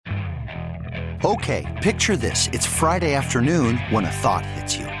Okay, picture this. It's Friday afternoon when a thought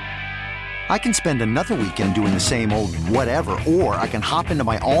hits you. I can spend another weekend doing the same old whatever, or I can hop into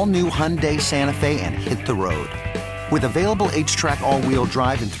my all-new Hyundai Santa Fe and hit the road. With available H-Track all-wheel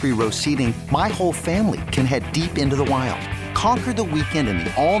drive and 3-row seating, my whole family can head deep into the wild. Conquer the weekend in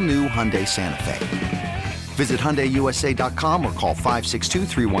the all-new Hyundai Santa Fe. Visit HyundaiUSA.com or call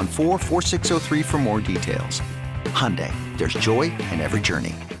 562-314-4603 for more details. Hyundai, there's joy in every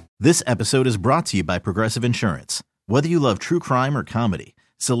journey. This episode is brought to you by Progressive Insurance. Whether you love true crime or comedy,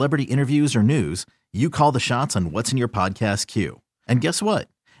 celebrity interviews or news, you call the shots on what's in your podcast queue. And guess what?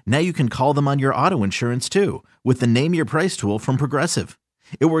 Now you can call them on your auto insurance too with the Name Your Price tool from Progressive.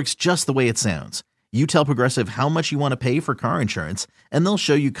 It works just the way it sounds. You tell Progressive how much you want to pay for car insurance, and they'll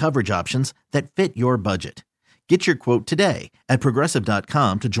show you coverage options that fit your budget. Get your quote today at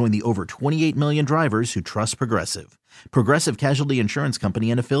Progressive.com to join the over 28 million drivers who trust Progressive. Progressive Casualty Insurance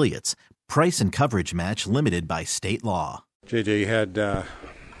Company and Affiliates. Price and coverage match limited by state law. JJ, you had the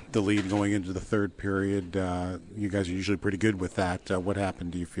lead going into the third period. You guys are usually pretty good with that. What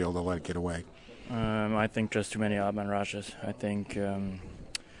happened, do you feel, to let it get away? I think just too many odd man rushes. I think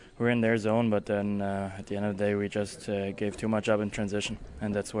we're in their zone, but then at the end of the day, we just gave too much up in transition,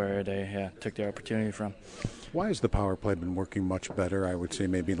 and that's where they took their opportunity from. Why has the power play been working much better, I would say,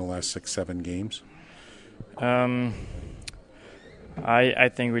 maybe in the last 6-7 games? I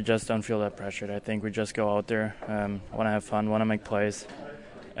think we just don't feel that pressured. I think we just go out there, want to have fun, want to make plays,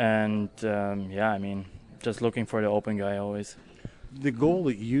 and just looking for the open guy always. The goal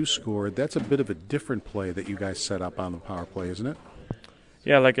that you scored, that's a bit of a different play that you guys set up on the power play, isn't it?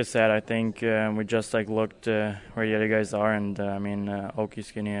 Yeah, like I said, I think we just looked where the other guys are, and Oki,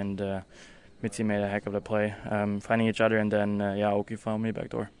 Skinny, and Mitzi made a heck of a play, finding each other, and then Oki found me back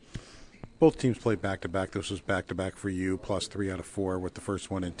door. Both teams played back-to-back. This was back-to-back for you, plus 3 out of 4 with the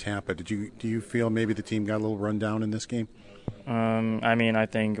first one in Tampa. Do you feel maybe the team got a little run down in this game? I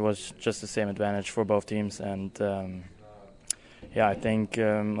think it was just the same advantage for both teams, and I think,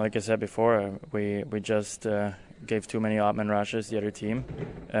 like I said before, we just gave too many odd man rushes the other team,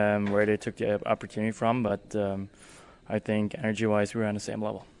 where they took the opportunity from, but I think energy-wise we were on the same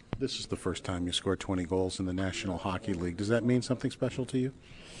level. This is the first time you scored 20 goals in the National Hockey League. Does that mean something special to you?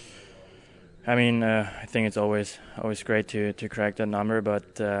 I think it's always great to crack that number,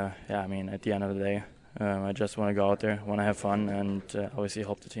 but at the end of the day, I just want to go out there, want to have fun, and obviously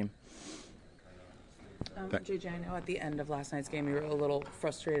help the team. JJ, I know at the end of last night's game you were a little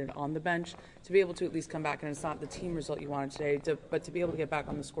frustrated on the bench. To be able to at least come back, and it's not the team result you wanted today, but to be able to get back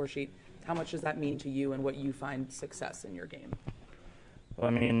on the score sheet, how much does that mean to you and what you find success in your game?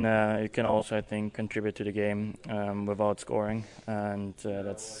 Well, it can also, I think, contribute to the game without scoring, and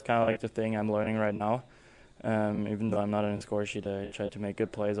that's kind of like the thing I'm learning right now. Even though I'm not on the score sheet, I try to make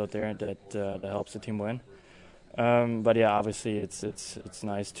good plays out there that helps the team win. Obviously it's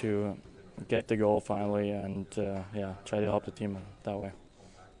nice to get the goal finally and try to help the team that way.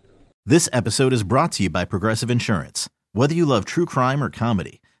 This episode is brought to you by Progressive Insurance. Whether you love true crime or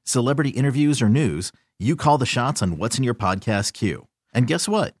comedy, celebrity interviews or news, you call the shots on what's in your podcast queue. And guess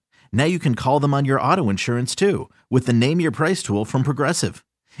what? Now you can call them on your auto insurance too with the Name Your Price tool from Progressive.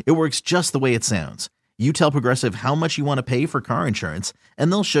 It works just the way it sounds. You tell Progressive how much you want to pay for car insurance,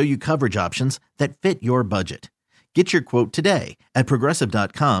 and they'll show you coverage options that fit your budget. Get your quote today at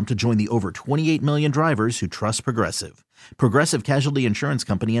Progressive.com to join the over 28 million drivers who trust Progressive. Progressive Casualty Insurance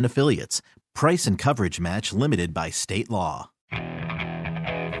Company and Affiliates. Price and coverage match limited by state law.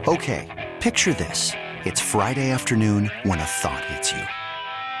 Okay, picture this. It's Friday afternoon when a thought hits you.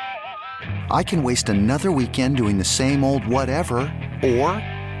 I can waste another weekend doing the same old whatever, or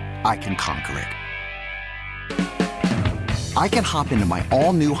I can conquer it. I can hop into my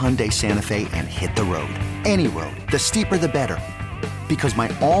all-new Hyundai Santa Fe and hit the road. Any road. The steeper the better. Because my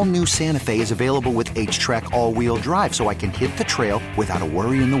all-new Santa Fe is available with H-Track all-wheel drive, so I can hit the trail without a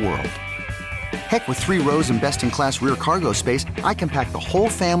worry in the world. Heck, with 3 rows and best-in-class rear cargo space, I can pack the whole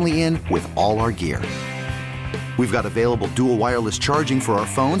family in with all our gear. We've got available dual wireless charging for our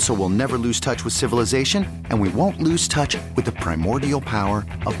phones, so we'll never lose touch with civilization, and we won't lose touch with the primordial power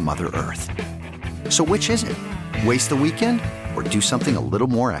of Mother Earth. So which is it? Waste the weekend or do something a little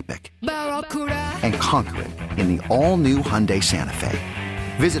more epic? And conquer it in the all-new Hyundai Santa Fe.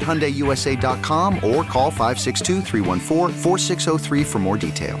 Visit HyundaiUSA.com or call 562-314-4603 for more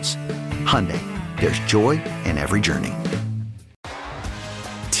details. Hyundai, there's joy in every journey.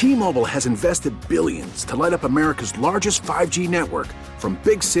 T-Mobile has invested billions to light up America's largest 5G network, from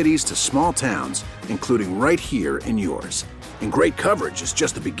big cities to small towns, including right here in yours. And great coverage is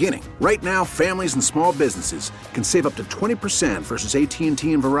just the beginning. Right now, families and small businesses can save up to 20% versus AT&T and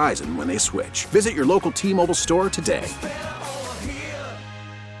Verizon when they switch. Visit your local T-Mobile store today.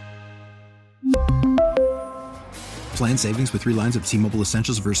 Plan savings with 3 lines of T-Mobile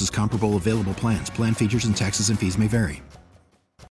Essentials versus comparable available plans. Plan features and taxes and fees may vary.